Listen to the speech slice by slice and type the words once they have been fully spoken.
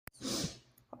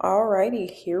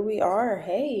Alrighty, here we are.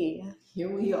 Hey,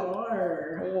 Here we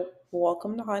are.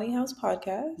 welcome to Honey House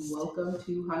Podcast. Welcome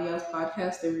to Honey House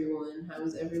Podcast, everyone. How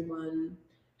is everyone?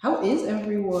 How is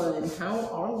everyone? How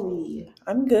are we?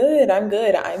 I'm good. I'm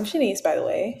Shanice, by the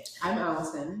way. I'm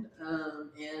Allison,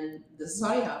 and this is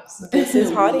Honey House. This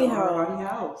is Honey Hottie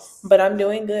House. But I'm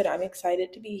doing good. I'm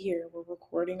excited to be here. We're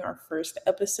recording our first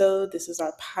episode. This is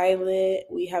our pilot.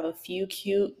 We have a few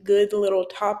cute, good little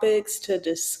topics to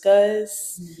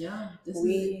discuss. Yeah, this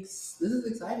is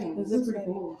exciting. This is pretty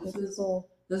cool.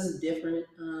 This is different.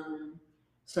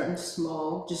 Starting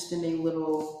small, just in a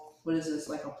little, what is this,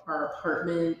 like our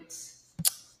apartment?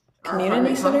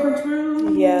 Community center? Conference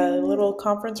room? Yeah, a little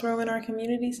conference room in our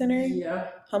community center. Yeah.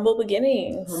 Humble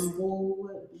beginnings.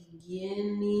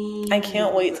 I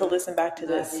can't wait to listen back to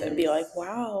this and be like,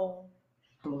 wow.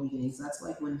 Humble beginnings. That's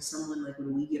like when someone, like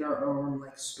when we get our own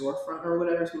like storefront or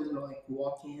whatever, someone's gonna like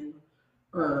walk in,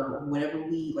 or whenever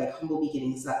we like humble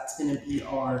beginnings, that's gonna be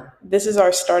our. This is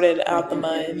our started out the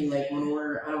mud. I mean, like when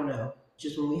we're, I don't know,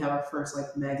 just when we have our first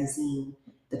like magazine,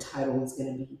 the title is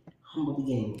gonna be Humble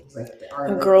Beginnings, like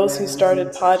our girls who started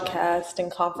podcast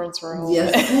and conference room.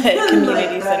 Yes. At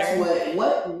community like, center.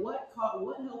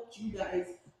 What helped you guys?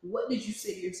 What did you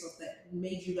say to yourself that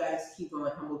made you guys keep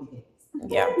going Humble Beginnings?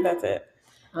 Yeah, that's it.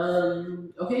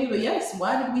 Okay, but yes,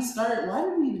 why did we start? Why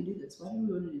did we even do this? Why did we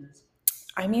want to do this?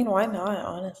 I mean, why not?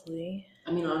 Honestly,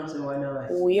 why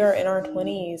not? We are in our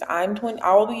 20s. I'm 20.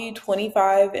 I'll be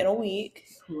 25 in a week.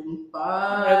 25.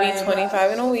 I'll be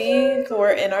 25 in a week.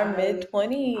 We're in our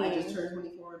mid-20s. I just turned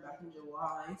 24 back in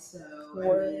July, so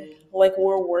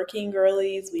we're working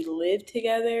girlies. We live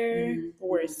together. Mm-hmm.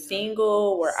 We're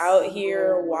single. We're out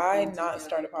here. Why not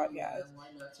start a podcast? Why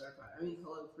not start a podcast? I mean,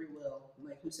 hello, free will.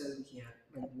 Like, who says we can't?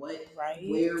 Like, what? Right?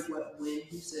 Where? What? When?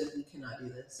 Who says we cannot do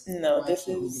this? No, this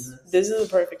is the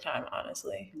perfect time,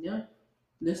 honestly. Yeah,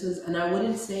 this is, and I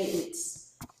wouldn't say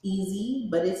it's easy,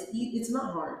 but it's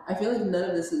not hard. I feel like none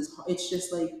of this is. It's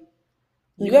just like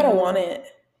you gotta want it.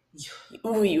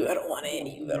 Oh, you gotta want it.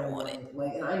 You gotta want it.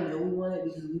 Like, and I know we want it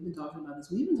because we've been talking about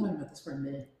this. We've been talking about this for a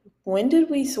minute. When did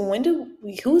we?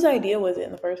 Whose idea was it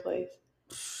in the first place?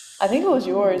 I think it was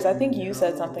yours. I think you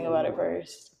said something about it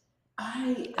first.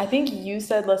 I think you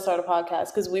said let's start a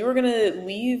podcast because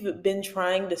we've been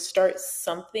trying to start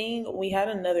something. We had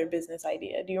another business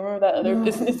idea. Do you remember that other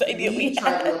business idea we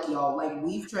tried? Look, y'all, like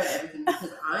we've tried everything because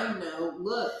I know.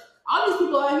 Look, all these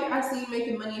people out here, I see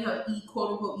making money and how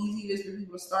quote unquote easy it is for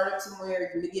people to start up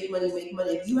somewhere to get money, make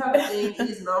money. If you have a thing, it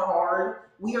is not hard.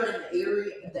 We are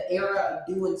in the era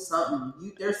of doing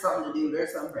something. There's something to do.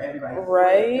 There's something for everybody.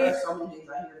 Right. There's so many things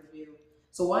out here to do.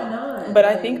 So why not? But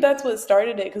I think that's what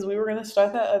started it because we were going to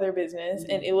start that other business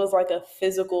and it was like a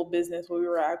physical business where we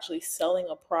were actually selling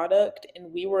a product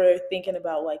and we were thinking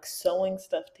about like sewing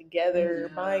stuff together,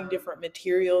 buying different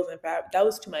materials and fabric. That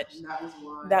was too much. That was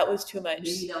why. That was too much.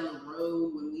 Maybe down the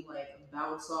road when we like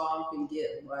bounce off and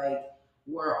get like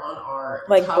we're on our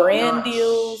like brand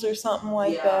deals or something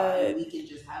like that. We can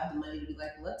just have the money to be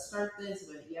like, let's start this.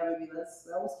 But yeah, maybe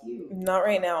that was cute. Not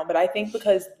right now, but I think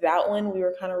because that one we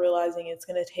were kind of realizing it's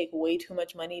going to take way too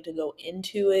much money to go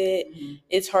into it. Mm-hmm.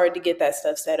 It's hard to get that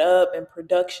stuff set up and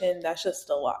production. That's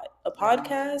just a lot. A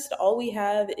podcast, all we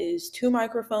have is 2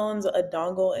 microphones, a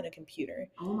dongle, and a computer.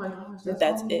 Oh my gosh,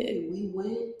 that's it.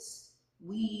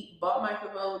 We bought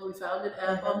microphones, we found an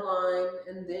app online,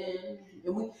 and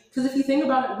because if you think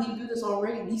about it, we do this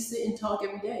already. We sit and talk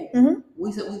every day. Mm-hmm.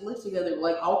 We live together.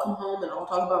 Like, I'll come home and I'll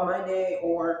talk about my day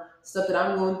or stuff that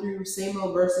I'm going through, same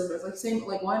old versus,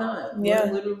 why not? Yeah.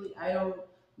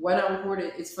 Why not record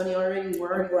it? It's funny already.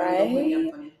 We're already right.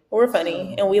 I'm funny. We're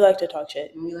funny, and we like to talk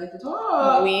shit. And we like to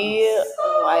talk.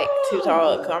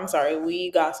 I'm sorry,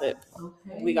 we gossip.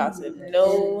 Okay. We gossip.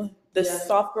 No. The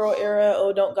soft girl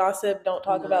era, don't gossip, don't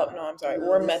talk about. No, I'm sorry.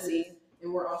 We're messy.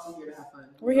 And we're also here to have fun.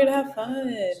 We're here to have fun.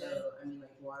 So, I mean,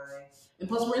 like, why? And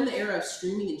plus, we're in the era of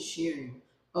streaming and sharing.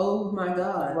 Oh, my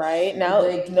God. Right? Now,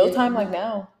 no time like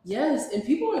now. Yes. And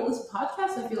people are listening.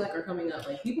 Podcasts, I feel like, are coming up.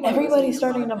 Like, everybody's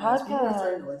starting a podcast. People are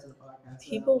starting to listen to podcasts.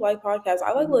 People like podcasts.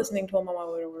 I like listening to them on my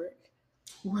way to work.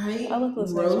 Right. I like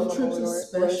listening to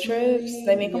road trips.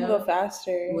 They make them go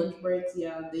faster. Lunch breaks,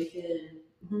 they can.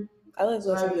 Mm-hmm. I like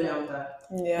listening to that.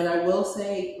 Yeah. And I will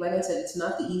say, like I said, it's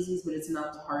not the easiest, but it's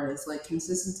not the hardest. Like,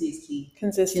 consistency is key.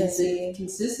 Consistency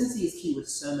is key with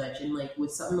so much. And like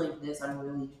with something like this, I'm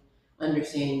really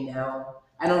understanding now.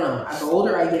 I don't know. The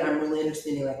older I get, I'm really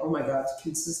understanding, like, oh my God,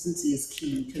 consistency is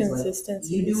key. Because like,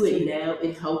 you do it now,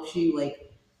 it helps you,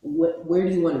 like, where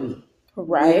do you want to be?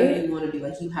 where you want to be.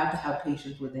 Like, you have to have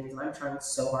patience with things, and I'm trying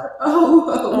so hard.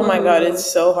 Oh my God, it's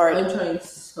so hard. I'm trying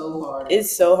so hard.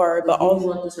 It's so hard, like, but also, do you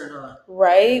want this or not?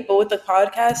 Right, but with the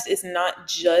podcast, it's not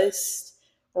just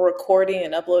recording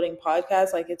and uploading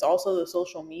podcasts. Like, it's also the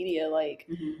social media. Like,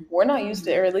 we're not used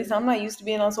to, or at least I'm not used to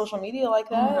being on social media like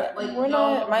that. Like, we're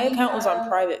not. My account was on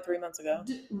private 3 months ago.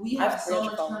 We have so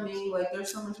much coming. Like,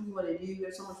 there's so much we want to do.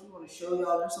 There's so much we want to show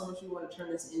y'all. There's so much we want to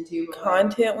turn this into. But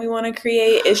content we want to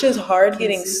create. It's just hard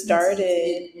getting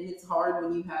started. And it's hard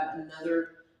when you have another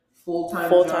full-time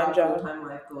job, full-time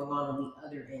life going on the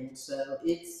other end. So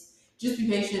it's just be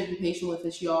patient with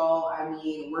us, y'all. I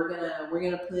mean, we're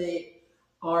gonna put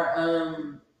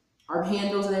our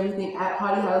handles and everything at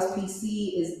Potty House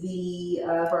PC is the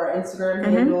for our Instagram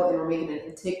handle, and we're making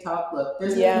a TikTok. Look,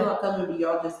 there's a lot coming, but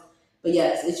y'all but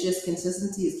yes, it's just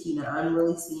consistency is key. Now I'm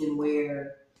really seeing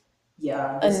where,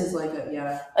 this is like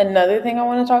Another thing I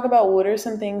want to talk about. What are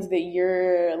some things that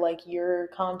your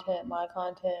content, my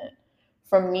content?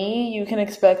 From me, you can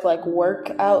expect like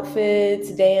work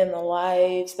outfits, day in the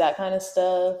lives, that kind of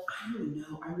stuff. I don't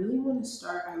know. I really want to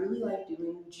start. I really like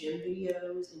doing gym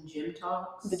videos and gym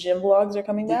talks. The gym vlogs are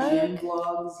coming back? The gym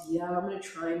vlogs, yeah. I'm going to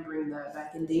try and bring that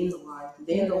back. And day in the lives.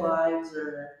 Day in the lives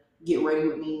or get ready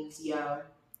with me. Yeah.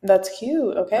 That's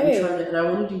cute. Okay. And I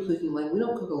want to do cooking. Like, we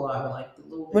don't cook a lot, but like the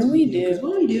little bits when we do. Because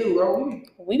when we do, girl,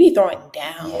 we be throwing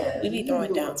down. Yeah, we be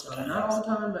throwing down sometimes. Not all the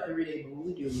time, but every day. But when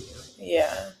we do, we do.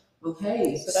 Yeah.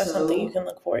 Okay, so that's something you can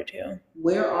look forward to.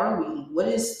 Where are we?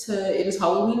 It is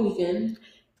Halloween weekend.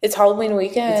 It's Halloween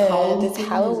weekend. It's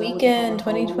Halloween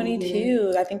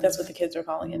 2022. I think that's what the kids are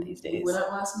calling it these days. We went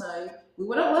out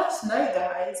last night,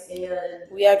 guys,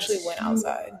 and we actually went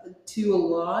outside to a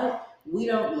lot. We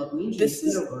don't look. We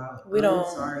don't go out. We don't.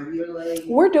 I'm sorry,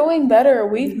 we're doing better.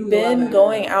 We've been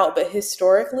going out, but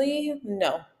historically,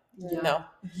 no. No.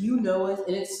 You know it,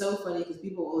 and it's so funny because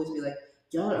people always be like,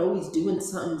 y'all are always doing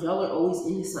something. Y'all are always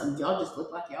into something. Y'all just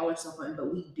look like y'all are so fun,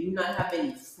 but we do not have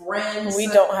any friends. We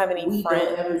don't have any friends. We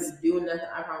don't ever be doing nothing.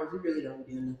 I promise, we really don't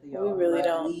be doing nothing, y'all. We really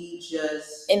don't. We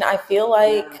just... And I feel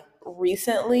like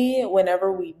recently,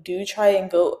 whenever we do try and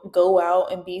go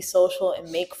out and be social and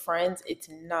make friends, it's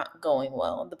not going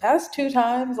well. The past 2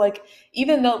 times, like,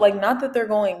 even though, like, not that they're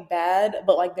going bad,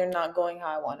 but, like, they're not going how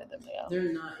I wanted them to go.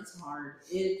 They're not. It's hard.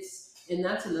 And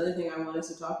that's another thing I want us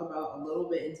to talk about a little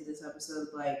bit into this episode,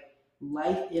 like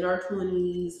life in our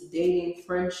 20s, dating,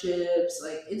 friendships.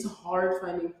 Like, it's hard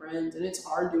finding friends, and it's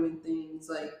hard doing things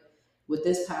like with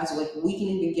this past. Like, we can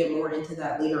even get more into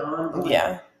that later on. But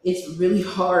like, it's really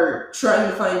hard trying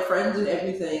to find friends and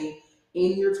everything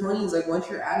in your 20s. Like, once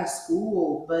you're out of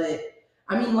school. But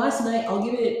I mean, last night, I'll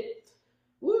give it.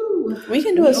 Woo! We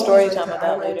can do a story time with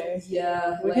that later.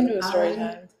 Yeah, we can do a story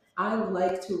time. I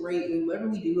like to rate, and whenever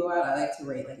we do go out, I like to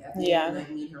rate. Like, at the end of the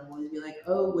night, me and her will always be like,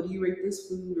 oh, what do you rate this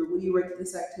food, or what do you rate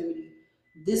this activity?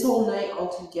 This whole night all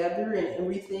together and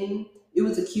everything, it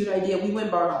was a cute idea. We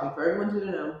went bar hopping, for everyone to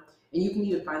know, and you can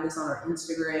even find this on our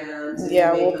Instagrams.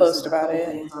 Yeah, we'll post about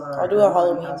it. I'll do a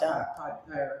Halloween dump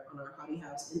on our Hottie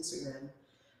House Instagram.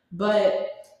 But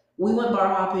we went bar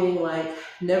hopping, like,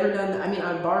 never done that. I mean,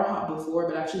 I bar hopped before,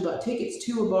 but actually bought tickets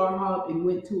to a bar hop and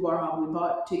went to a bar hop. We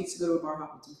bought tickets to go to a bar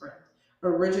hop with some friends.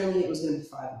 Originally, it was going to be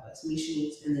 5 of us, me,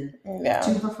 Shanice, and then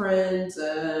 2 of her friends,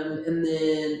 and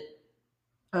then,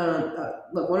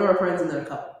 one of our friends and then a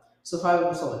couple. So 5 of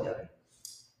us all together.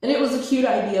 And it was a cute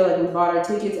idea. Like, we bought our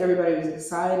tickets. Everybody was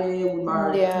excited. We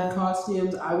bought our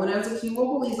costumes. I went as a cute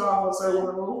little police officer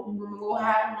with a little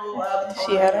hat and a little baton.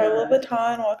 She had her little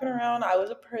baton walking around. I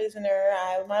was a prisoner.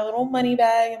 I had my little money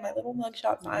bag and my little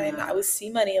mugshot sign. I was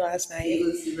C-Money last night. It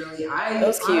was really... It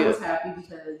was cute. I was happy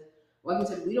because, like I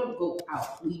said, we don't go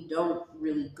out. We don't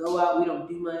really go out. We don't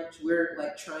do much. We're,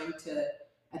 like, trying to...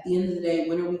 At the end of the day,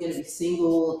 when are we going to be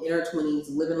single in our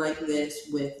 20s, living like this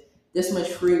with this much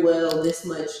free will, this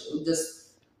much just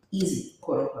easy,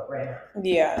 quote unquote, right now?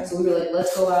 Yeah. So we were like,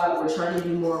 let's go out. We're trying to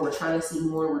do more. We're trying to see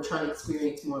more. We're trying to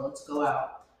experience more. Let's go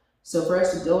out. So for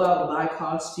us to go out, buy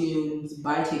costumes,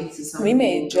 buy tickets to something. We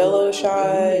made Jello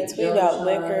shots. We got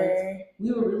liquor.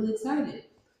 We were really excited.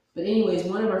 But anyways,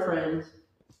 one of our friends,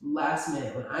 last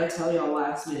minute, when I tell y'all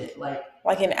last minute, like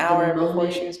an hour before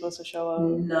she was supposed to show up.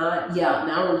 An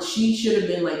hour. She should have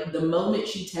been, like, the moment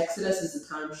she texted us is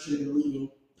the time she should have been leaving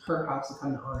her house to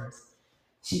come to ours.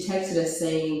 She texted us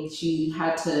saying she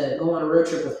had to go on a road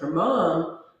trip with her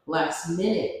mom last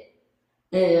minute.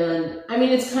 And I mean,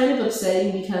 it's kind of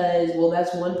upsetting because, well,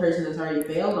 that's one person that's already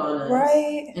bailed on us.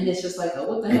 Right. And it's just like, oh,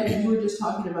 what the heck? You were just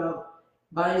talking about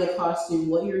buying a costume,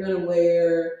 what you're going to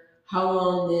wear, how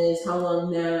long this, how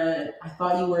long that. I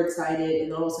thought you were excited,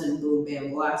 and all of a sudden, boom,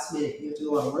 bam, last minute, you have to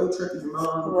go on a road trip with your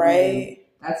mom. Right.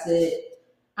 That's it.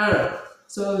 I don't know.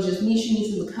 So it was just me,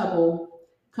 Shanice, and the couple.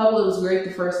 It was great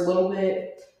the first little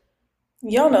bit.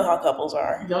 Y'all know how couples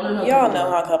are. Y'all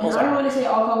know how couples and are. I don't want to say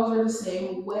all couples are the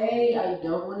same way. I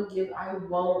don't want to give. I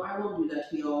won't do that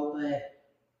to y'all. But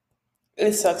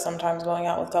it sucks sometimes going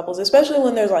out with couples, especially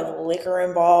when there's like liquor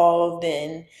involved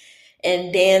and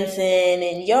dancing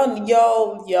and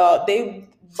y'all. They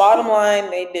bottom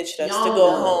line, they ditched us to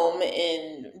go home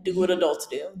and do what adults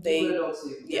do. They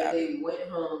went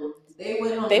home. They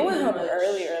went home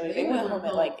early. They went home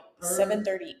at like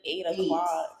 7:30, 8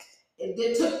 o'clock.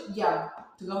 It took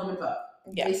to go home and fuck.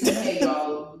 Yeah. They said, "Hey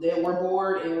y'all, we're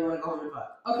bored and we want to go home and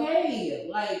fuck." Okay,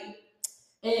 like,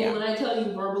 and when I tell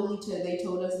you verbally, they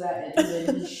told us that, and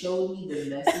then he showed me the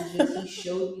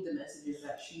messages.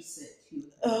 That she sent to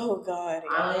him. Oh God.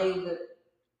 Yeah.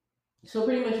 So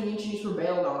pretty much me and Shanice were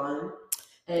bailed on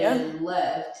and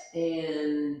left,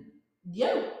 and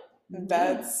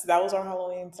that was our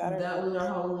Halloween Saturday. That was our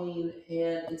Halloween,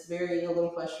 and it's a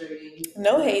little frustrating.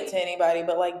 No hate to anybody,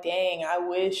 but like, dang, I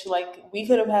wish like we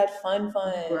could have had fun.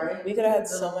 Right? We could have had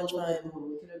so much fun.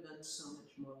 We could have done so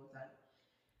much more with that.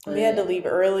 We had to leave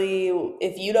early.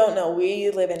 If you don't know,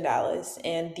 we live in Dallas,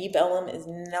 and Deep Ellum is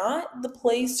not the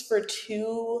place for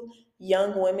two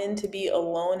young women to be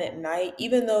alone at night.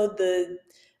 Even though the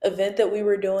event that we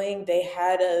were doing, they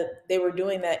were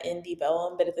doing that in Deep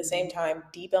Ellum, but at the same time,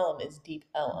 Deep Ellum is Deep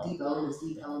Ellum. Deep Ellum is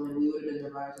Deep Ellum, and we would have been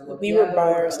there by ourselves. We were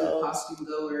by ourselves. Other costume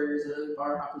goers and other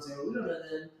bar hoppers there. We don't know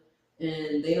them,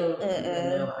 and they don't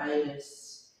know.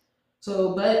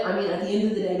 But I mean, at the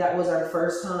end of the day, that was our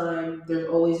first time. There's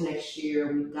always next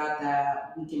year. We've got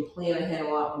that. We can plan ahead a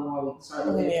lot more. We can start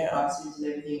looking at costumes and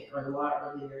everything a lot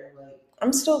earlier. Like,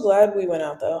 I'm still glad we went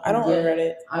out though. I don't regret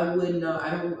it. I would not. I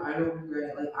don't regret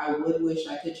it. Like, I would wish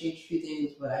I could change a few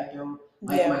things, but I don't.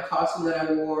 Like my costume that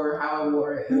I wore, how I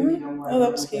wore it, everything I wore. Oh,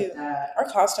 that was cute. Our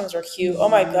costumes are cute. Oh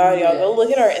my God, y'all, go look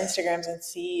at our Instagrams and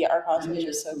see our costumes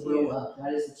are so cute.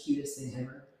 That is the cutest thing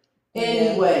ever.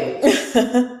 Anyway,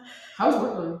 how's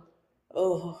work going?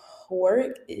 Oh,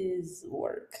 work is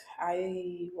work.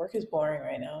 Work is boring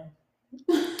right now.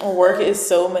 Work is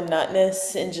so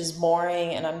monotonous and just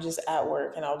boring, and I'm just at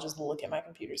work and I'll just look at my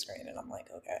computer screen and I'm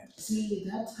like, okay. See,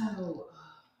 that's how.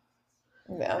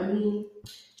 Yeah. I mean,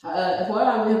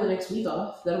 FYI, we have the next week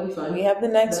off. That'll be fun. We have the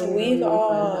next week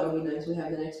off. That'll be nice. We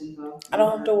have the next week off. I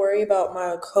don't have to worry about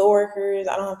my coworkers.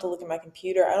 I don't have to look at my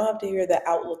computer. I don't have to hear the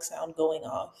Outlook sound going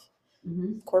off.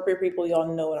 Mm-hmm. Corporate people, y'all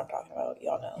know what I'm talking about.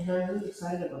 Y'all know. And I'm really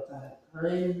excited about that.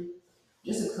 I'm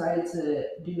just excited to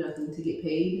do nothing, to get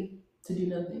paid to do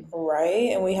nothing. Right,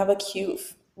 and we have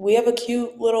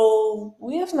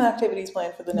some activities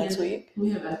planned for the next week.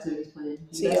 We have activities planned.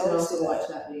 You guys can also watch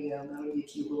that video. That'll be a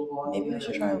cute little vlog. Maybe we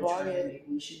should try and vlog it.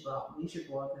 We should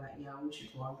vlog that. Yeah, we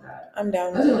should vlog that. I'm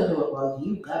down. I don't know what vlog.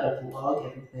 You gotta vlog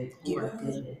everything. Oh my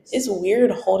goodness. It's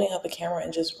weird holding up a camera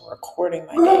and just recording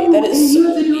my day. That is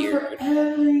so weird.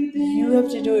 You have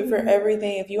to do it for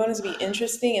everything. If you want it to be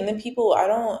interesting, and then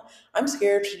I'm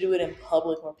scared to do it in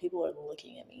public where people are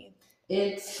looking at me.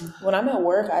 When I'm at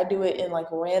work, I do it in like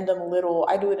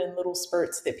little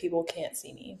spurts that people can't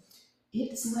see me.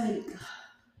 It's like,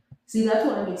 see, that's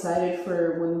what I'm excited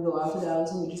for when we go out to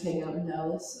Dallas and we just hang out in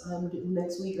Dallas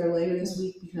next week or later this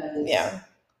week, because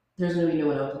there's gonna be no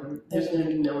one out there. There's gonna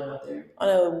be no one out there on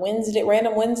a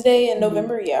random Wednesday in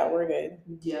November. Yeah, we're good.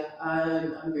 Yeah,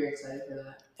 I'm very excited for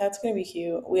that. That's gonna be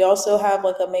cute. We also have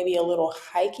like maybe a little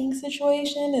hiking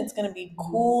situation. It's gonna be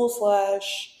cool /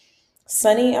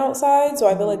 sunny outside, so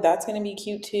I feel like that's gonna be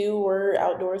cute too. We're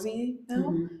outdoorsy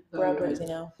now. We're outdoorsy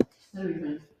now. That'll be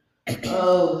fun.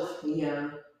 Oh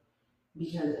yeah,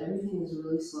 because everything is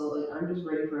really slow. Like, I'm just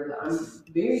ready for that. I'm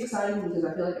very excited because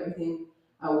I feel like everything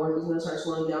at work is gonna start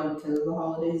slowing down because of the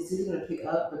holidays. It's either gonna pick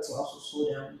up, but it's also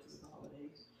slow down because of the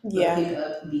holidays. Yeah. Pick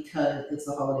up because it's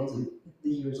the holidays and the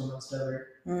year is almost over.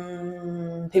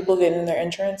 People getting their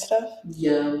insurance stuff.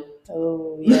 Yeah.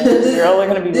 Oh yeah, you're all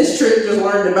gonna be. This trip just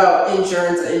learned about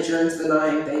insurance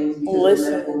denying things because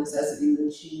of medical necessities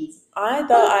and cheese. I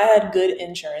thought I had good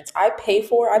insurance. I pay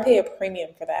a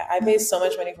premium for that. I pay so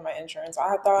much money for my insurance.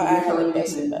 I thought I had the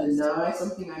best. Deny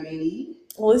something I may need.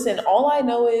 Listen, all I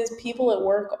know is people at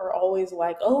work are always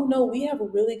like, "Oh no, we have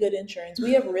really good insurance.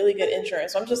 We have really good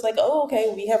insurance." So I'm just like, "Oh,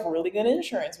 okay, we have really good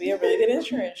insurance. We have really good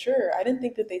insurance." Sure, I didn't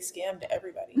think that they scammed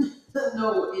everybody.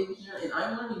 No, and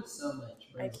I'm learning so much.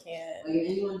 Bro. I can't. Like, if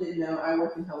anyone didn't know, I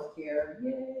work in healthcare.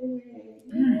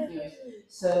 Yay!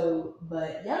 So,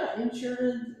 but yeah,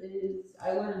 insurance is.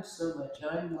 I learned so much.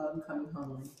 I love coming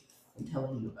home and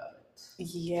telling you about it.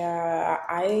 Yeah,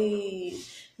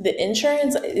 the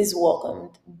insurance is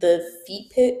welcomed. The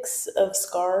feet pics of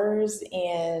scars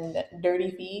and dirty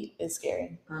feet is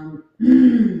scary.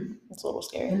 It's a little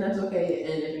scary. And that's okay.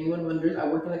 And if anyone wonders, I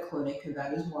work in a clinic, and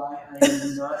that is why I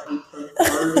am not a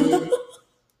perverted,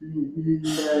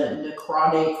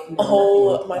 necrotic.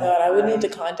 Oh my god, I would need to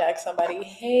contact somebody.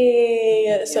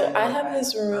 Hey, so I have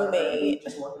this roommate. I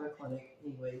just work in a clinic,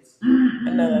 anyways.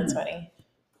 No, that's funny.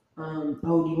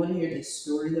 Oh, do you want to hear this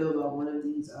story though about one of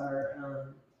these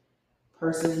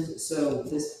persons? So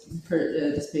this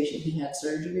patient, he had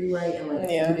surgery, right? And like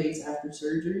 2 days after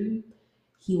surgery,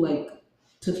 he like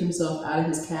took himself out of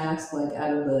his cast, like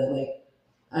out of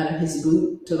his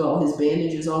boot, took all his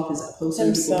bandages off, his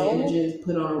post-surgical bandages,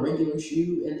 put on a regular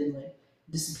shoe, and then like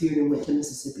disappeared and went to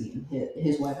Mississippi. And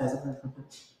his wife hasn't heard from him.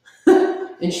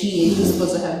 And he was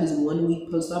supposed to have his 1 week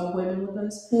post-op appointment with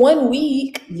us. 1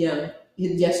 week? Yeah,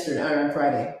 yesterday or on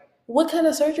Friday. What kind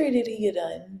of surgery did he get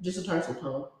done? Just a tarsal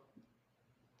tunnel.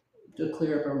 To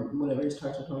clear up or whatever his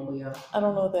tarsal tunnel, but yeah. I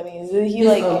don't know what that means. Did he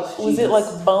was it like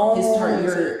bone? His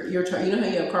your you know how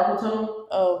you have carpal tunnel?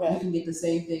 Oh, okay. You can get the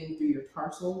same thing through your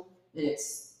tarsal, and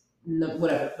it's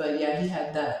whatever. But yeah, he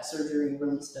had that surgery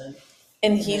release done.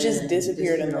 And he just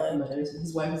disappeared and left.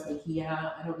 His wife was like,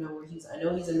 yeah, I don't know where he's. I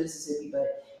know he's in Mississippi,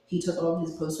 but he took all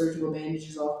his post-surgical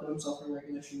bandages off, put himself in a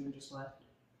regular shoe, and just left.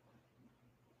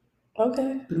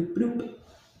 Okay. Bloop, bloop.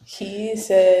 He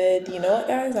said, "You know what,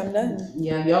 guys? I'm done."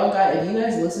 Yeah, if you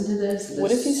guys listen to this,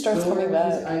 what if he starts coming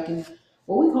back?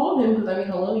 Well, we called him because I mean,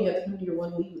 hello, you have to come to your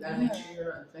 1 week. We gotta make sure you're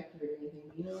not infected or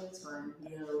anything. You know, it's fine.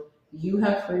 You know, you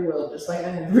have free will, just like I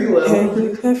have free will.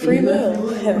 You have free will,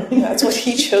 and that's what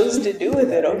he chose to do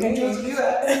with it. Okay, he chose to do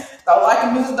that. All I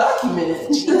can do is document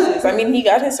it. Jesus. I mean, he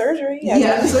got his surgery. He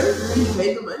had the surgery. He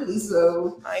made the money,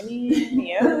 so I mean,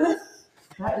 yeah.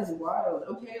 That is wild.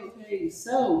 Okay.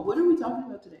 So, what are we talking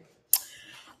about today?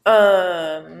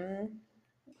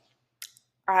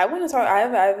 I want to talk. I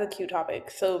have a cute topic.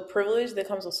 So, privilege that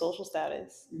comes with social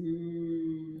status.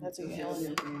 That's a good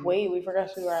one. Wait, we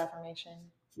forgot to do our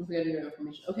affirmation. We forgot to do our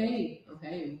affirmation. Okay.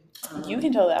 You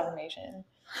can tell the affirmation.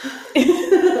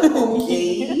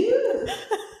 Okay.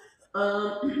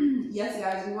 Yes,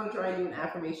 guys, we want to try and do an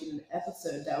affirmation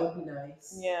episode. That would be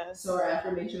nice. Yeah. So our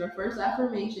first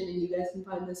affirmation, and you guys can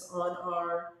find this on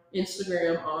our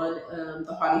Instagram on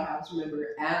the Hottie House.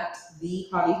 Remember, at the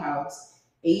Hottie House,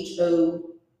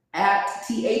 at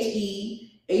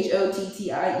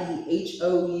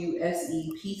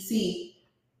TheHottieHousepc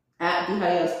at the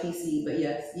Hottie House PC. But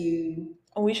yes,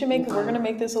 we should we're gonna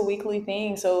make this a weekly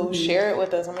thing, so share it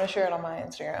with us. I'm gonna share it on my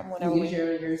Instagram whenever you can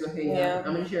share it on yours. Okay, yeah.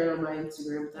 I'm gonna share it on my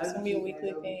Instagram. That's gonna be a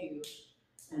weekly thing.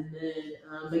 And then,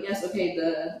 but yes, okay.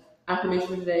 The affirmation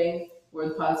for today, or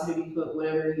the positivity quote,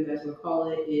 whatever you guys want to call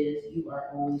it, is "You are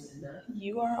always enough."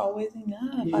 You are always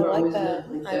enough. I like that.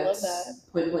 I love that.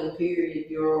 Point blank. Period.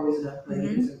 You're always enough.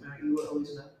 You are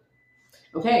always enough.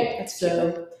 Okay, that's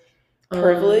so.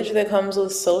 Privilege that comes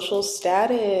with social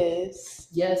status.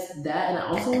 Yes, that, and I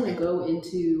also want to go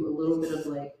into a little bit of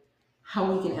like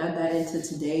how we can add that into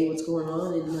today, what's going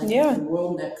on in like the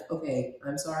world. That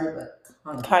I'm sorry, but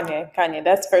Kanye,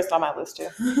 that's first on my list too.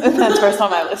 That's first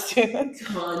on my list too.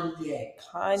 Kanye.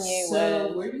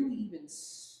 So where do we even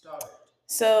start?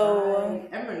 So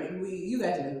you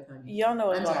guys know Kanye. Y'all know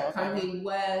what's going on. Kanye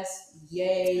West,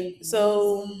 yay.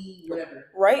 So whatever.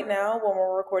 Right now, when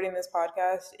we're recording this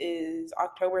podcast, is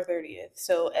October 30th.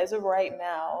 So as of right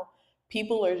now,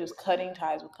 people are just cutting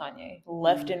ties with Kanye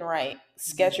left and right.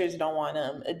 Skechers don't want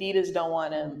him. Adidas don't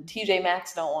want him. TJ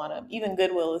Maxx don't want him. Even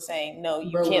Goodwill is saying, no,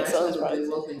 you can't sell his products.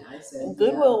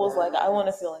 Goodwill was like, I want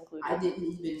to feel included. I didn't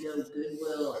even know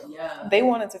Goodwill. Yeah. They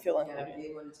wanted to feel included.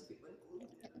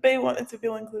 They wanted to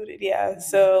feel included. Yeah.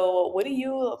 So what do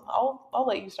you, I'll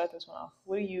let you start this one off.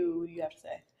 What do you have to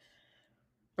say?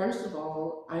 First of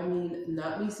all, I mean,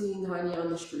 not me seeing Kanye on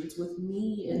the streets with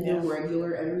me in the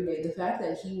regular everyday. The fact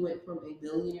that he went from a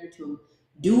billionaire to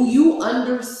do you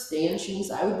understand,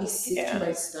 Shanice? I would be sick to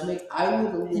my stomach. I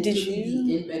would literally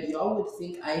be in bed. Y'all would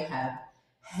think I have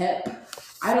hep.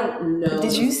 I don't know.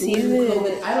 Did you see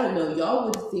this? I don't know. Y'all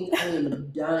would think I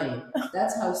am dying.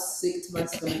 That's how sick to my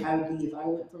stomach I would be if I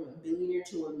went from a billionaire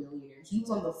to a millionaire. He was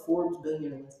on the Forbes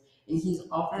billionaire list. And he's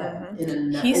off that in a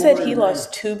night. He said he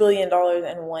lost $2 billion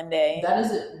in one day. That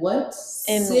is it. What?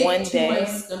 In sick one day. To my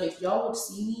stomach. Y'all would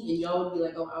see me and y'all would be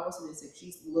like, oh, I wasn't sick.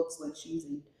 She looks like she's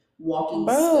a walking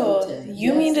skeleton.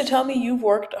 You mean to tell me you've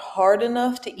worked hard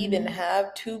enough to even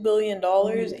have $2 billion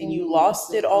and you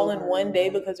lost it all in one day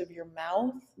because of your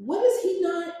mouth? What is he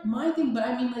not? My thing, but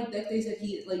I mean, like they said,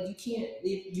 he like you can't.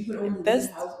 You could only leave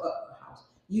house.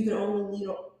 You can only lead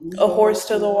a horse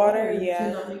to the water. Yeah.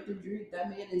 You cannot make them drink. That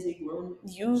man is a grown.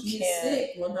 He is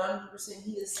sick. 100%.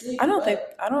 He is sick. I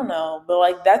don't know, but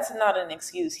like that's not an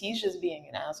excuse. He's just being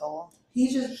an asshole.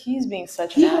 He's being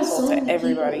such an asshole to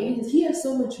everybody. He has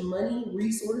so much money,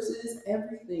 resources,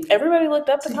 everything. Everybody looked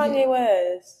up to Kanye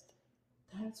West.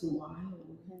 That's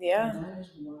wild. Yeah. That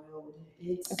is wild.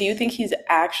 Do you think he's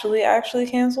actually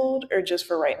canceled, or just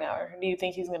for right now? Or do you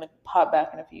think he's gonna pop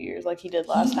back in a few years like he did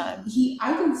last time?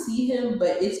 I can see him,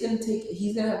 but it's gonna take.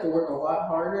 He's gonna have to work a lot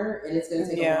harder, and it's gonna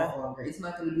take a lot longer. It's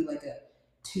not gonna be like a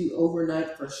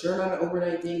overnight, for sure. Not an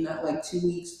overnight thing. Not like 2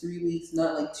 weeks, 3 weeks.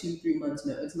 Not like 2-3 months.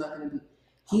 No, it's not gonna be.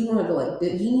 He's gonna have to like.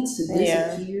 He needs to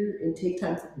disappear and take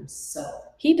time for himself.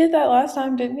 He did that last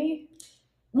time, didn't he?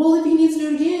 Well, if he needs to do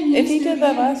it again, if he did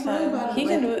that last time, he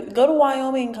can do it. Go to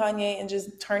Wyoming, Kanye, and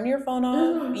just turn your phone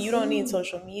off. You don't need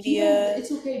social media.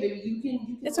 It's okay, baby. You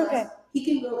can. It's okay. He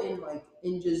can go in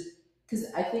and just because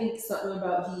I think something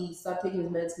about he stopped taking his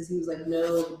meds because he was like,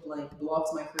 no, like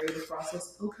blocks my creative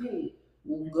process. Okay,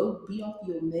 well, go be off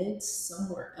your meds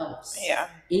somewhere else. Yeah.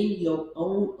 In your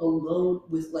own alone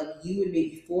with like you and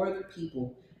maybe 4 other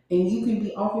people. And you can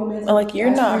be off your meds, like you're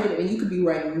not, and you could be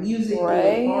writing music,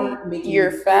 right? Art, making your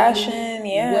fashion,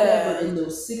 whatever. In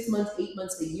those 6 months, 8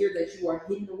 months, a year that you are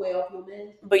hidden away off your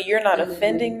meds, but you're not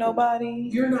offending nobody.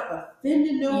 You're not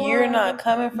offending nobody. You're not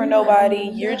coming for nobody.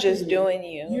 You're just doing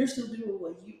you. You're still doing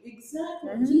what you exactly.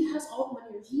 Mm-hmm. He has all the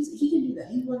money. He can do that.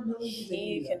 He 1 million.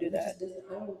 He can do that.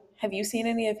 Have you seen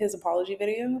any of his apology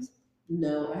videos?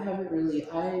 No, I haven't really.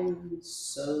 I'm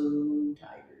so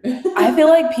tired. I feel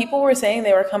like people were saying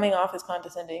they were coming off as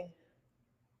condescending.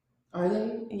 Are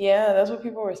they? Yeah, that's what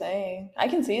people were saying. I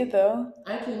can see it though.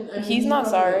 He's not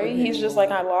sorry. He's just like,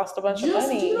 I lost a bunch of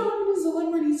money. Do you know how many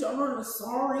celebrities are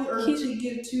sorry or to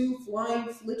give 2 flying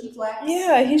flicky flacks?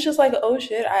 Yeah, he's just like, oh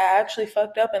shit, I actually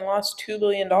fucked up and lost $2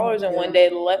 billion in one day.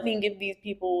 Let me give these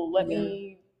people. I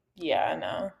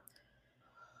know.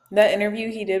 That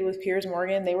interview he did with Piers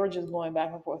Morgan, they were just going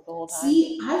back and forth the whole time.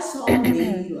 See, I saw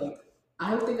maybe like,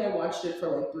 I think I watched it for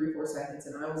like 3-4 seconds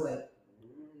and I was like,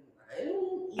 I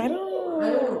don't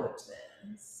want to watch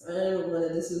this. I don't want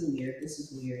to, this is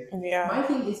weird. Yeah. My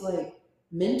thing is like,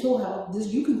 mental health,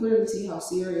 you can clearly see how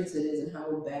serious it is and how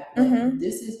bad, like,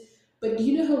 this is, but do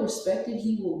you know how respected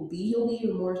he will be? He'll be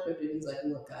even more respected. He's like,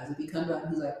 look guys, if he comes out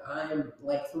and he's like, I'm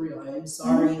like, for real, I am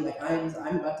sorry, like I'm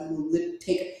about to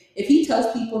if he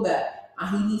tells people that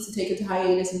he needs to take a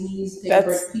hiatus and he needs to take a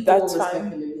break, people will respect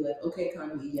him and be like, okay,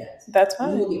 Kanye, yes. That's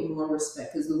fine. He will get more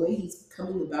respect because the way he's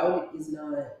coming about it is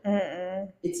not,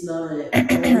 it's not,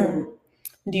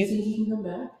 do you think he can come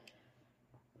back?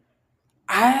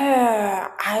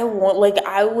 I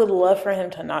would love for him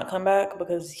to not come back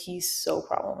because he's so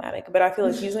problematic. But I feel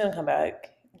like he's gonna come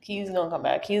back. He's gonna come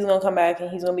back and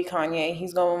he's gonna be Kanye.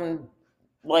 He's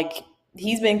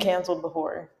been canceled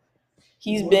before.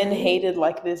 He's been hated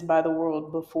like this by the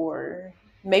world before.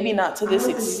 Maybe not to this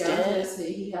extent.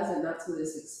 He hasn't, not to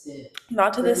this extent.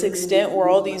 Not to this extent where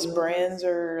all these brands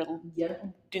are. Yeah.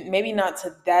 Maybe not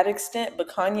to that extent, but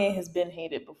Kanye has been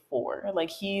hated before. Like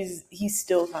he's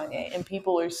still Kanye, and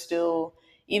people are still,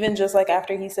 even just like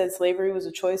after he said slavery was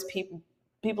a choice, people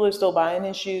are still buying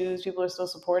his shoes. People are still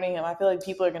supporting him. I feel like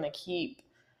people are gonna keep.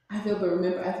 I feel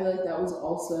like that was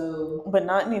also, but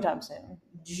not anytime soon.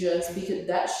 Just because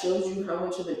that shows you how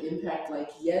much of an impact, like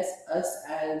us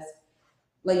as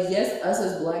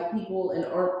Black people and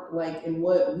art, like, and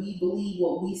what we believe,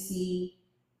 what we see,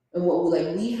 and what we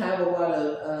like. We have a lot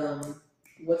of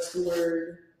what's the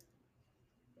word?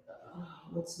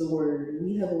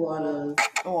 We have a lot of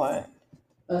what?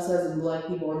 Us as Black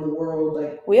people in the world,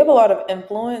 like we have a lot of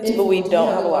influence, but we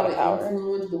don't have a lot of power.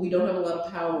 Influence, but we don't have a lot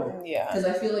of power. Yeah. Because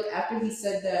I feel like after he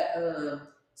said that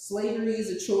slavery is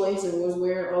a choice and was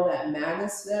wearing all that MAGA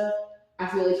stuff, I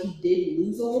feel like he did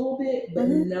lose a little bit, but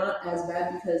not as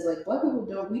bad because like Black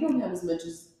people we don't have as much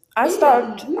as we still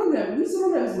don't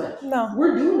have as much. No.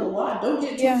 We're doing a lot. Don't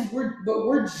get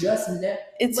we're just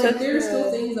net. It's like there's still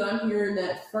things that I'm hearing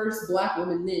that first Black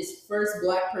woman this, first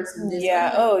Black person this.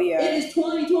 Yeah. It is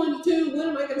 2022. When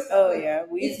am I gonna stop? Oh like, yeah.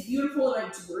 It's beautiful and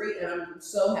it's great and I'm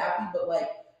so happy, but like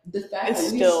the fact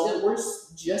that we're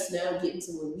just now getting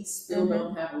somewhere, we still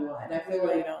don't have a lot. And I feel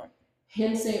like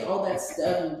him saying all that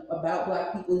stuff about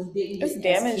Black people, he didn't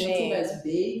get as canceled as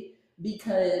big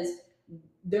because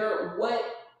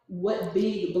what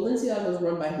big Balenciaga's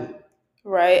run by who?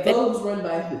 Right. Vogue's run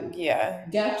by who? Yeah.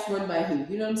 Gap's run by who?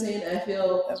 You know what I'm saying? I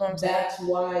feel that's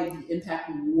why the impact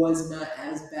was not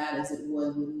as bad as it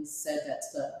was when he said that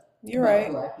stuff. You're right.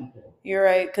 Black people. You're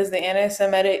right, because the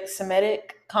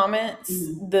anti-Semitic comments,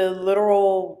 the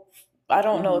literal I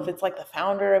don't know if it's like the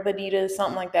founder of Adidas,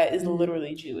 something like that, is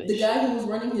literally Jewish. The guy who was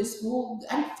running his school,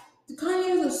 Kanye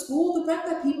has a school. The fact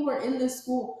that people are in this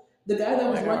school, the guy that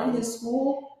was running his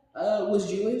school was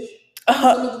Jewish.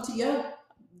 Some of the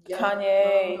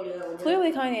Kanye.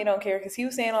 Clearly, Kanye don't care because he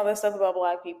was saying all this stuff about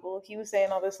black people. He was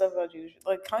saying all this stuff about Jews.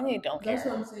 Like, Kanye don't care. That's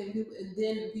what I'm saying. And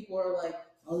then people are like,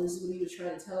 "Oh, this is what he was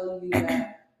trying to tell you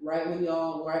that right when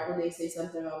they say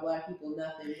something about black people,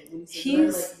 nothing." But when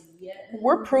he says,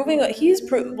 we're proving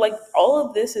like all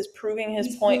of this is proving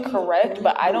his point correct,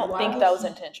 but I don't think that was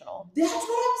intentional. That's what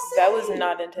I'm saying. That was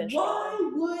not intentional. Why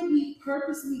would he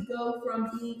purposely go from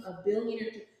being a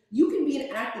billionaire to? You can be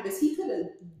an activist. He could have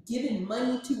given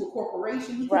money to a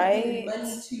corporation. He could have given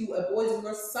money to a Boys and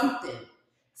Girls something.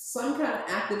 Some kind of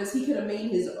activist. He could have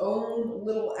made his own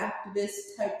little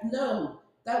activist type. No,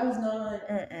 that was not.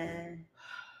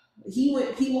 He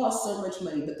lost so much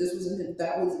money, but this wasn't.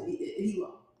 That was he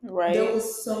lost. Right.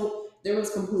 There was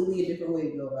completely a different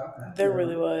way to go about that. There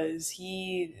really was. Do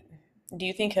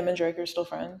you think him and Drake are still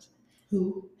friends?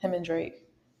 Who? Him and Drake.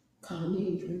 Kanye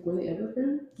and Drake, were they ever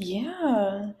friends?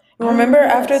 Yeah. Remember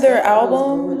after their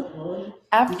album?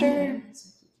 I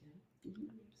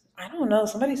don't know.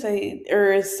 Somebody said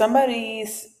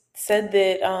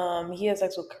that he had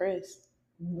sex with Chris.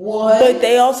 What? But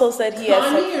they also said he had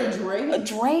sex with Drake.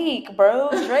 Drake, bro.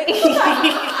 Drake.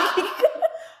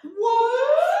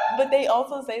 What? But they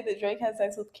also say that Drake had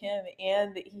sex with Kim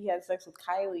and that he had sex with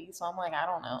Kylie. So I'm like, I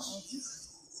don't know.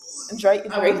 Drake.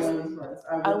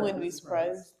 I wouldn't be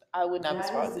surprised. I would not be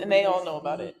surprised. And they all know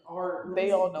about it.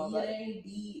 They all know about it.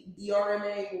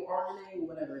 DRNA, RNA,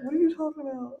 whatever. What are you talking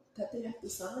about? That they have to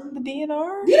sign? The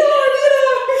DNR?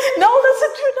 DNR! No, that's a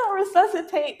do not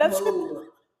resuscitate. That's what is it?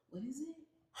 What is it?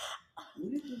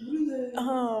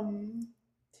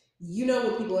 You know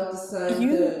what people have to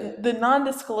sign? The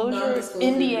non-disclosure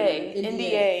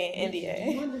NDA. Do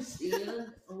you understand?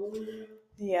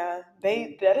 Yeah,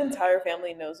 that entire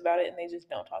family knows about it and they just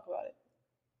don't talk about it.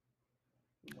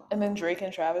 Wow. And then Drake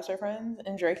and Travis are friends,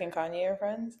 and Drake and Kanye are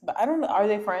friends. But I don't know, are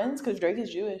they friends? Because Drake is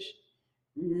Jewish.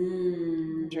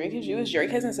 Drake is Jewish.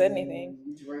 Drake hasn't said anything.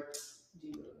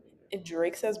 If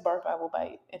Drake says bark, I will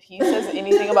bite. If he says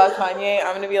anything about Kanye,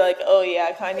 I'm gonna be like, oh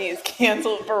yeah, Kanye is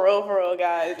canceled for real,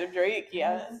 guys. If Drake,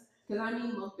 yeah. Because I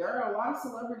mean, look, there are a lot of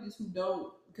celebrities who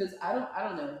don't. Because I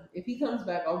don't know. If he comes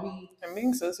back, I'm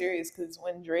being so serious. Because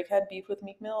when Drake had beef with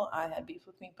Meek Mill, I had beef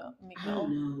with Meek Mill. I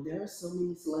don't know. There are so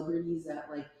many celebrities that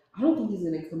I don't think he's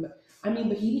gonna come back. I mean,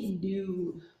 but he didn't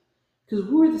do. Because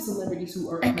who are the celebrities who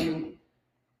aren't coming?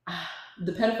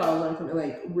 The pedophiles aren't coming.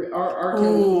 Like R.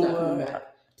 Kelly's not coming back.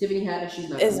 Tiffany Haddish, she's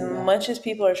not coming back. As much as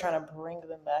people are trying to bring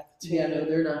them back, yeah, no,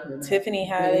 they're not coming back. Tiffany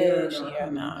Haddish, yeah,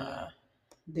 nah.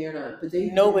 They're not, but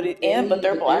but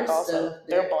they're black also.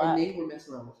 They're black. And they were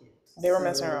messing around with kids. They were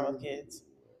messing around with kids.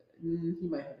 He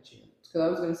might have a chance. Because I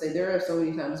was going to say, there are so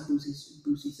many times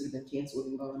Boosie should have been canceled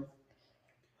and gone.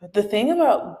 The thing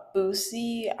about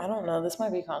Boosie, I don't know, this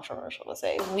might be controversial to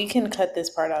say. We can cut this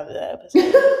part out of the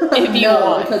episode if you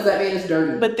want. Because that man is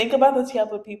dirty. But think about the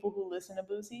type of people who listen to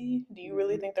Boosie. Do you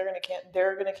really think they're gonna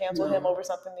cancel him over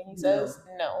something that he says?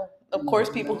 No. Of course,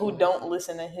 people who don't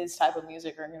listen to his type of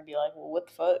music are gonna be like, well, what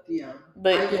the fuck? Yeah.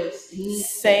 But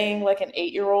saying like an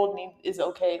 8-year-old is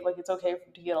okay, like it's okay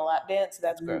to get a lap dance,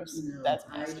 that's gross. No, that's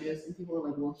nasty. And people are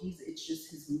like, well, it's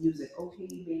just his music. Okay,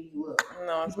 baby, look.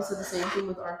 No, people said the same thing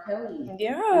with R. Kelly.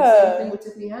 Yeah. The same thing with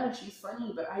Tiffany Haddish. She's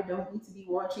funny, but I don't need to be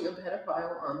watching a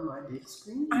pedophile on my big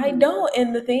screen. I don't.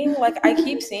 And the thing, I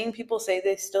keep seeing people say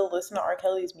they still listen to R.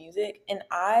 Kelly's music, and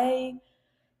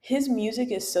his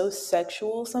music is so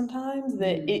sexual sometimes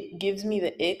that it gives me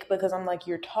the ick because I'm like,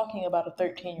 you're talking about a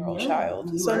 13-year-old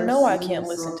child. So no, I can't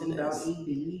listen to this. A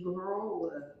baby girl,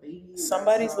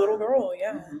 somebody's little girl,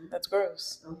 yeah. That's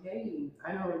gross. Okay,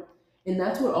 I don't. And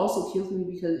that's what also kills me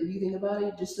because if you think about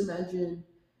it, just imagine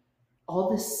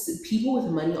all this people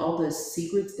with money, all the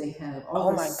secrets they have,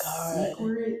 all the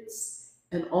secrets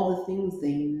and all the things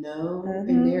they know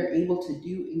and they're able to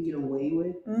do and get away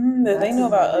with. That they know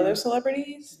about other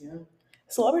celebrities. Yeah.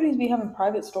 Celebrities be having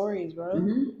private stories, bro.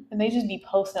 And they just be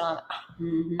posting on.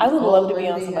 I would love to be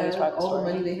on somebody's private story. All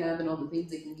the money they have and all the things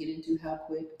they can get into, how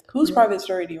quick. Whose private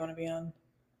story do you want to be on?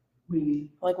 What do you mean?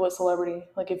 Like what celebrity?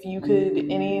 Like if you could,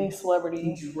 any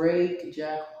celebrity. Drake,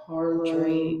 Jack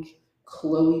Harlow,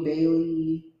 Chloe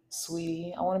Bailey.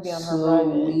 Sweetie. I want to be on her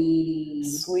private.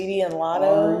 Sweetie and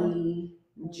Lotto. Ari,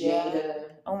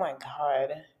 Jada. Oh my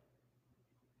God.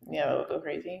 Yeah, that would go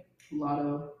crazy.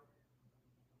 Lotto.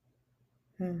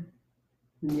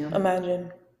 Yeah.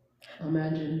 Imagine.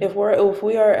 If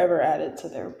we are ever added to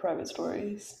their private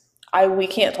stories. We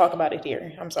can't talk about it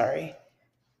here. I'm sorry.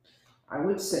 I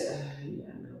would say,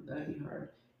 yeah, no, that'd be hard.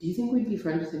 Do you think we'd be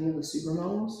friends with any of the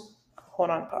supermodels? Hold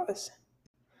on, pause.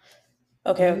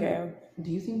 Okay. Do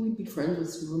you think we'd be friends with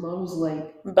supermodels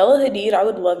like Bella Hadid? I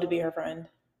would love to be her friend.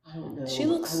 I don't know. She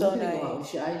looks so nice.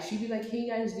 She'd be like, "Hey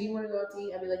guys, do you want to go out to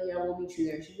eat?" I'd be like, "Yeah, we'll meet you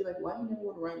there." She'd be like, "Why do you never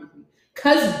want to ride with me?"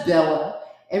 Cause Bella,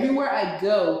 everywhere I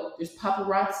go, there's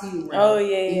paparazzi around. Oh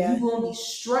yeah, and you gonna be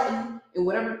strutting in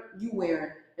whatever you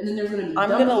wearing, and then there's gonna be. I'm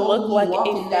gonna look like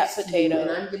a fat potato,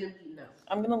 and I'm gonna be no.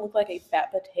 I'm gonna look like a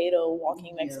fat potato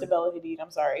walking next to Bella Hadid.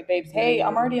 I'm sorry, babes. Hey,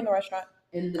 I'm already in the restaurant.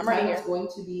 And the title's going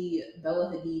to be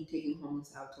Bella Hadid taking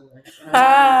homeless out to lunch.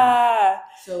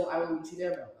 So I will meet you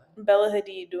there, Bella. Bella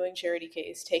Hadid doing charity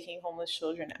case, taking homeless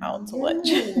children out to lunch.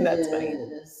 That's funny.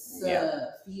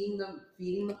 Feeding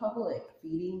the public.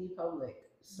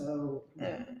 So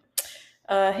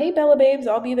hey Bella babes,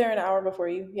 I'll be there an hour before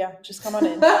you. Yeah, just come on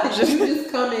in. just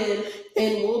come in,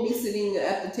 and we'll be sitting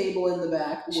at the table in the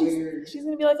back. She's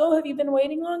gonna be like, "Oh, have you been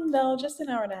waiting long?" No, just an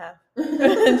hour and a half.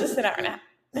 Just an hour and a half.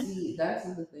 See, that's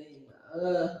the thing.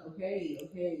 Okay.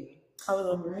 I would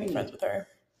love to be friends with her.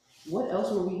 What else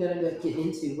were we gonna get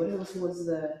into? What else was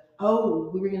the?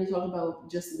 Oh, we were gonna talk about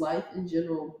just life in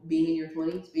general, being in your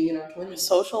 20s, being in our 20s.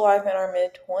 Social life in our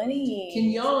mid-20s. Can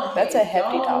y'all? That's a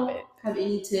hefty topic. Have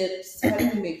any tips? How do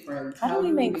we make friends? How do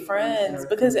we make friends?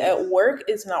 Because at work,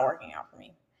 it's not working out for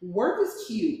me. Work is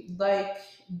cute. Like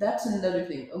that's another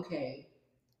thing. Okay,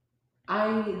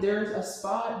 there's a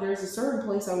certain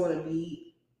place I want to be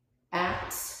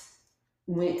at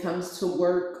when it comes to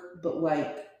work, but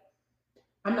like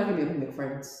I'm not gonna be able to make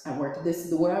friends at work. This is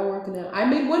the way I work now. I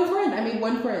made one friend.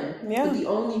 Yeah. But I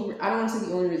don't want to say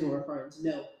the only reason we're friends.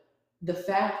 No, the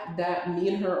fact that me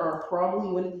and her are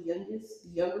probably one of the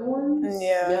younger ones.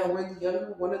 Yeah, we're the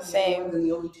younger one of the younger ones, and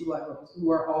the only two black girls who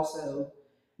are also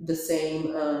the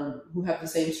same, who have the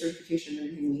same certification and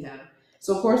everything we have.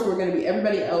 So of course we're gonna be.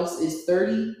 Everybody else is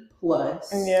 30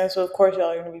 plus. Yeah, so of course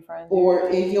y'all are gonna be friends. Or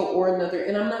another.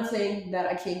 And I'm not saying that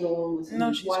I can't go along with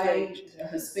white,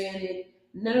 Hispanic.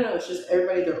 No. It's just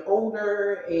everybody. They're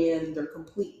older and they're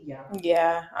complete. Yeah.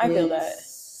 Yeah, I feel that.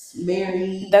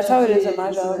 Married. That's how it is at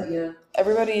my job. Yeah.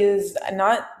 Everybody is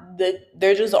not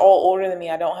they're just all older than me.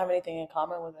 I don't have anything in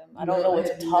common with them. I don't know what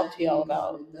to talk to y'all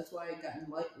about. That's why I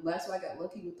got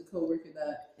lucky with the coworker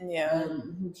that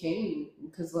who came,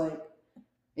 because like,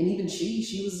 and even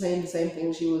she was saying the same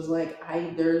thing. She was like,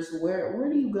 where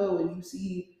do you go and you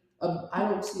see I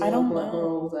don't see black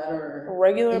girls that are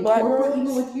regular black girls.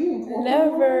 Even with you,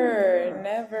 never.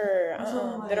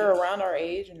 That are around our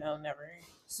age. No, never.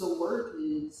 So work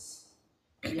is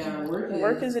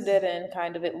a dead end,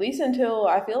 kind of, at least until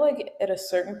I feel like at a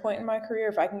certain point in my career,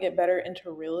 if I can get better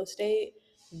into real estate,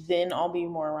 then I'll be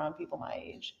more around people my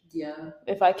age. Yeah.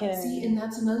 If I can see, and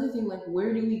that's another thing. Like,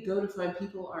 where do we go to find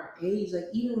people our age? Like,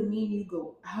 even when me and you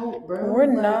go out, bro, we're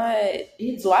not.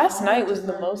 Last night was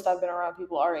the most I've been around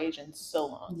people our age in so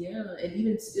long. Yeah, and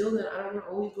even still, then I don't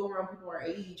always go around people our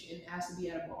age, and it has to be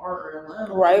at a bar or a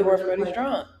lounge. Right, where everybody's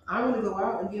drunk. I want to go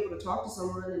out and be able to talk to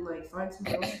someone and like find some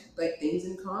like things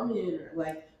in common, or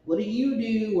like, what do you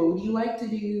do, or what do you like to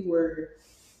do, or.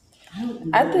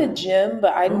 At the gym,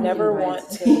 but I never want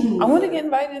to. I want to get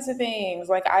invited to things.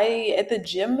 Like at the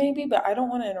gym maybe, but I don't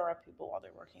want to interrupt people while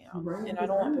they're working out. Right, and I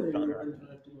don't want people to interrupt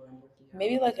me.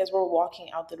 Maybe like as we're walking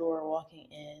out the door or walking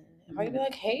in. If I could be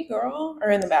like, hey girl, or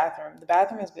in the bathroom. The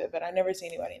bathroom is good, but I never see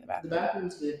anybody in the bathroom. The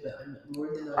bathroom's good, but I'm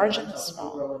more than our gym is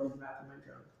small.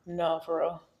 No, for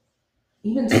real.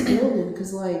 Even still,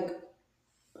 because like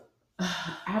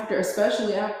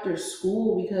especially after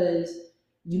school, because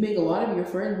you make a lot of your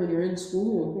friends when you're in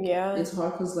school. Yeah. It's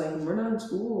hard because, like, we're not in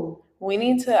school. We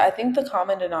need to, I think the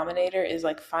common denominator is,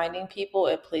 like, finding people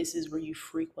at places where you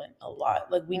frequent a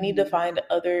lot. Like, we need to find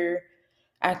other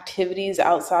activities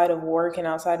outside of work and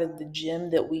outside of the gym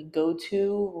that we go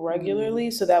to regularly,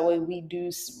 so that way we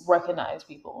do recognize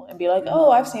people and be like,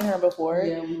 oh, I've seen her before.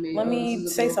 Yeah, let me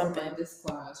say something. This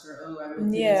class, or, oh, I went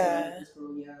to this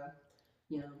school.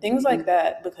 Yeah. Things like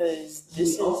that, because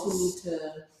we also need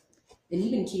to... And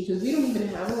even keep, because we don't even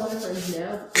have a lot of friends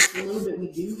now, but just a little bit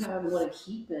we do have, we want to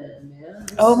keep them, man.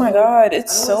 My God,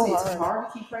 it's so hard. It's hard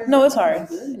to keep friends. No, it's hard.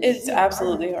 It's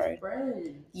absolutely hard.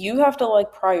 You have to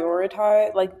like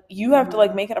prioritize, like you have to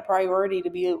like make it a priority to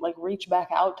be like reach back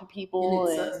out to people.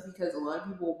 And it sucks because a lot of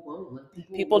people won't. Like,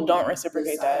 people don't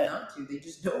reciprocate that. Not to. They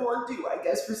just don't want to. I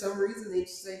guess for some reason they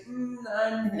just say,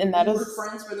 and that we're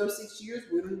friends for those 6 years.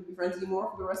 We don't need to be friends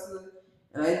anymore for the rest of the.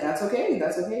 And that's okay.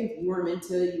 That's okay. If you weren't meant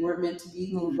to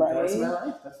be right. The rest of my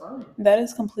life. That's fine. That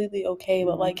is completely okay.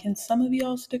 But like, can some of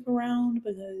y'all stick around,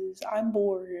 because I'm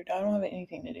bored. I don't have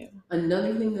anything to do.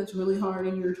 Another thing that's really hard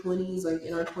in your 20s, like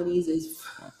in our 20s, is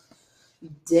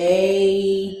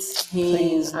Dating.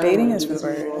 Please, dating is for the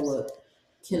birds. Look,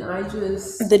 can I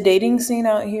just... The dating scene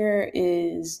out here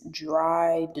is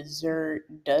dry, dessert,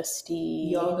 dusty.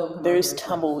 Y'all don't come There's out here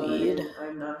tumbleweed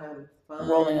I'm not having fun.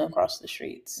 rolling across the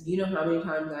streets. You know how many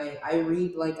times I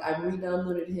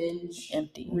re-downloaded Hinge.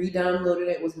 Empty. Re-downloaded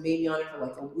it, was maybe on it for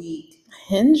like a week.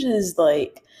 Hinge is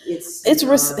like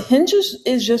Hinge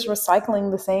is just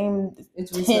recycling the same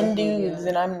 10 dudes,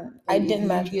 yeah. and I didn't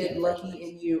match with you. If you get lucky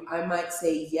and I might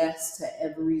say yes to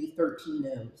every 13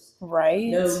 no's. Right?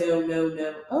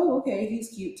 No. Oh, okay, he's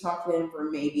cute. Talk to him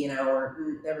for maybe an hour.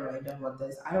 Never mind, don't want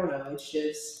this. I don't know. It's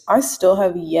just... I still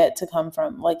have yet to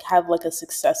have a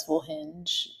successful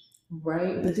Hinge.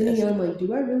 Right, but then again, I'm like,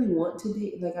 do I really want to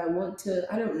date? Like, I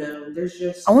don't know. There's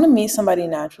just... I want to meet somebody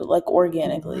naturally, like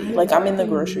organically. Right? Like I'm in the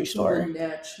grocery store.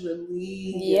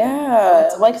 Naturally. Yeah,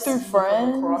 like through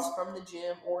friends. Across from the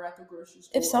gym or at the grocery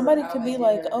store. If somebody could be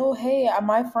like, oh, hey,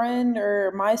 my friend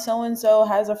or my so-and-so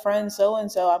has a friend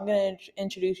so-and-so, I'm going to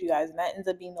introduce you guys. And that ends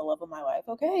up being the love of my life.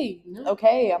 Okay. No.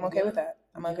 Okay, I'm okay with that.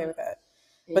 I'm okay with that.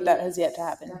 But that has yet to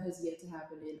happen.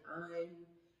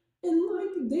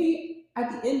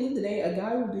 At the end of the day, a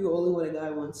guy will do only what a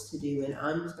guy wants to do, and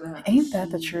I'm just gonna have to... Ain't that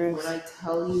the truth? When I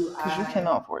tell you, because you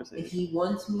cannot force it. If he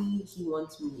wants me, he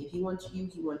wants me. If he wants you,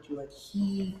 he wants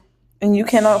you. And you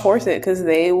cannot force it because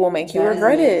they will make you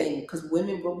regret it. Because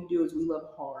women, what we do is we love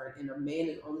hard, and a man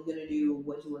is only gonna do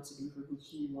what he wants to do for who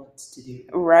he wants to do.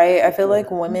 Right. I feel like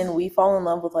women, we fall in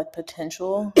love with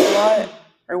potential a lot.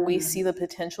 Or we see the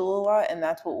potential a lot, and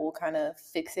that's what we'll kind of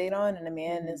fixate on. And a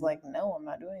man is like, no, I'm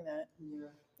not doing that. Yeah.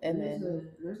 And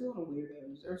there's a lot of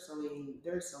weirdos. There's so many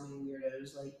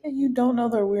weirdos. Like, and you don't know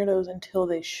they're weirdos until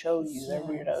they show you they're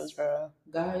weirdos, bro.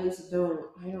 Guys don't.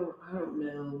 I don't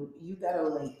know. You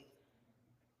gotta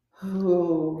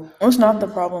oh. It's not the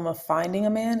problem of finding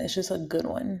a man. It's just a good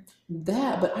one.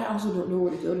 But I also don't know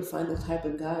where to go to find the type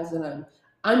of guys that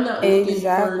I'm not looking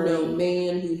for no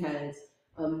man who has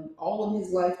all of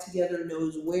his life together,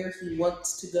 knows where he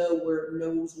wants to go,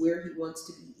 knows where he wants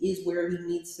to be, is where he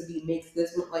needs to be, makes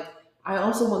this I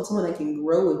also want someone I can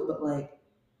grow with, but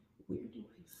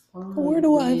where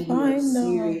do I find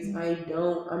them?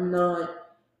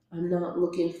 I'm not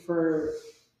looking for...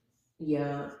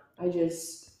 Yeah,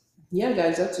 guys,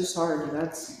 that's just hard.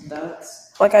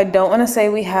 That's I don't want to say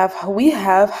we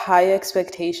have high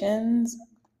expectations,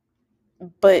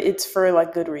 but it's for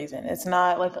good reason. It's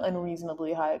not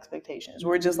unreasonably high expectations.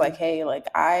 We're just hey,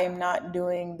 I'm not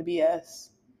doing the BS.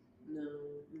 No.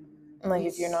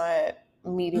 If you're not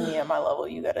meeting me at my level,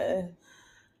 you gotta...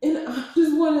 And I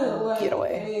just want to get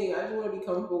away. Hey, I just want to be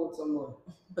comfortable with someone.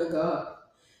 Oh my God,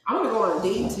 I want to go on a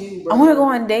date too, bro. I want to go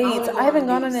on dates. I haven't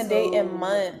gone on a date in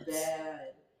months.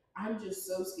 Bad. I'm just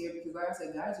so scared because, like I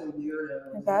said, guys are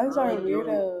weirdos. Guys are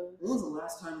weirdos. When was the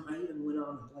last time I even went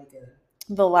on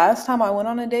The last time I went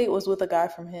on a date was with a guy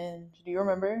from Hinge. Do you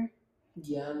remember?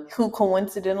 Yeah. Who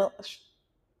coincidentally...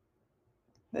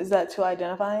 Is that too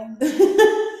identifying?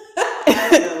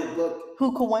 No, look.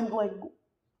 Who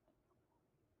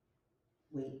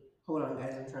Wait, hold on,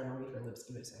 guys. I'm trying to read her lips.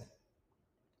 Give it a second.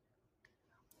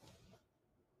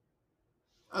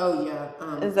 Oh yeah.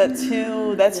 Is that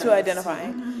too? That's too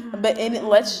identifying. But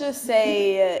let's just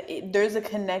say there's a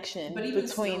connection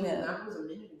between them. That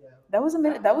was a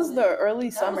minute ago. That was the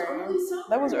early summer.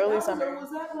 That was early summer.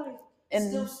 Was that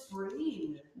still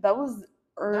spring? That was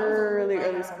early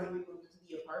summer.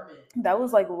 That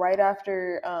was right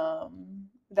after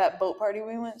that boat party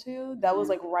we went to. That was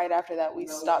right after that we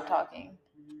stopped talking.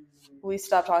 We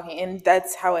stopped talking, and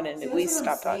that's how it ended. We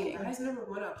stopped talking. Guys never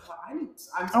want to apply.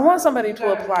 I want somebody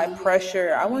to apply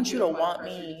pressure. I want you to want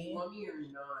me. Do you want me or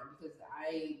not? Because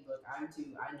I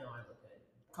know I look good.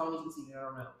 Call me conceited, I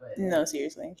don't know, but no,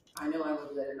 seriously. I know I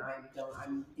look good, and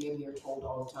I'm damn near told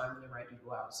all the time whenever I do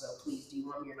go out. So please, do you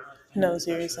want me or not? No,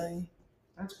 seriously.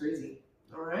 That's crazy.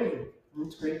 All right,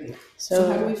 that's crazy.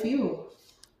 So how do we feel?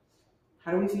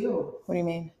 What do you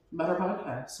mean? About our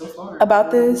podcast so far.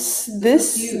 About this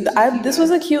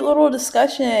was a cute little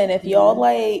discussion. If y'all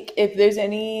if there's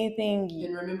anything,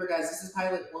 and remember, guys, this is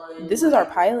pilot 1. This is our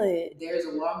pilot. There's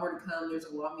a lot more to come. There's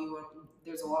a lot more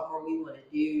we want to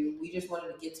do. We just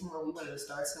wanted to get somewhere. We wanted to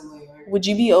start somewhere. Would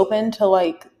you be open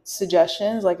to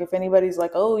suggestions? If anybody's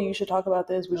oh, you should talk about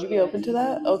this, would you be open to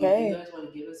that? Okay. If you guys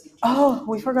want to give us suggestions,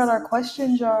 we forgot our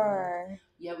question jar.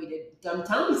 Yeah, we did. I'm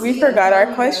telling you, we forgot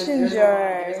our question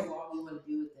jar. There's a lot we want to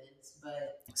do with this,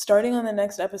 but starting on the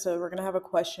next episode, we're gonna have a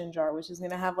question jar, which is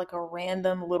gonna have a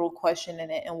random little question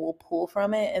in it, and we'll pull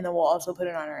from it, and then we'll also put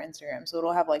it on our Instagram. So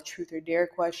it'll have truth or dare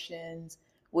questions,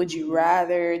 would you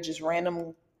rather, just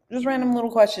random Just random little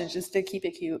questions just to keep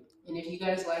it cute. And if you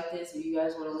guys like this, if you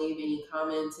guys want to leave any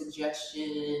comments,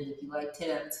 suggestions, if you like 10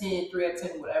 out of 10, 3 out of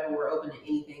 10, whatever, we're open to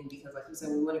anything because, like we said,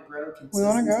 we want to grow.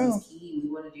 Consistency is key. We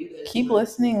want to do this. Keep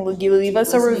listening. Leave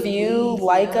us a review, please.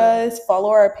 Like us, follow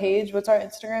our page. What's our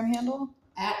Instagram handle?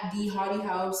 At The Hottie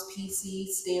House PC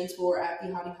stands for At The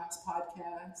Hottie House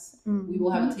Podcast. We will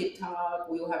have a TikTok.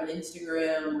 We will have an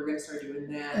Instagram. We're going to start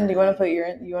doing that. And do you want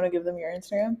to give them your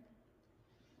Instagram?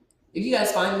 If you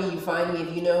guys find me, you find me.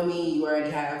 If you know me, you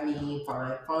already have me.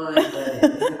 Fine. But like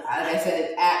I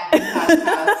said, at The Hottie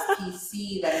House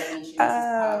PC, that means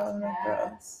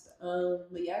podcast.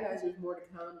 But yeah, guys, there's more to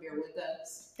come. Bear with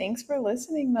us. Thanks for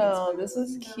listening, though. This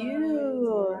was cute.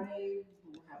 All right.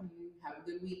 Have a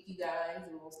good week, you guys,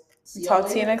 and we'll see Talk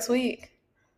to you next week.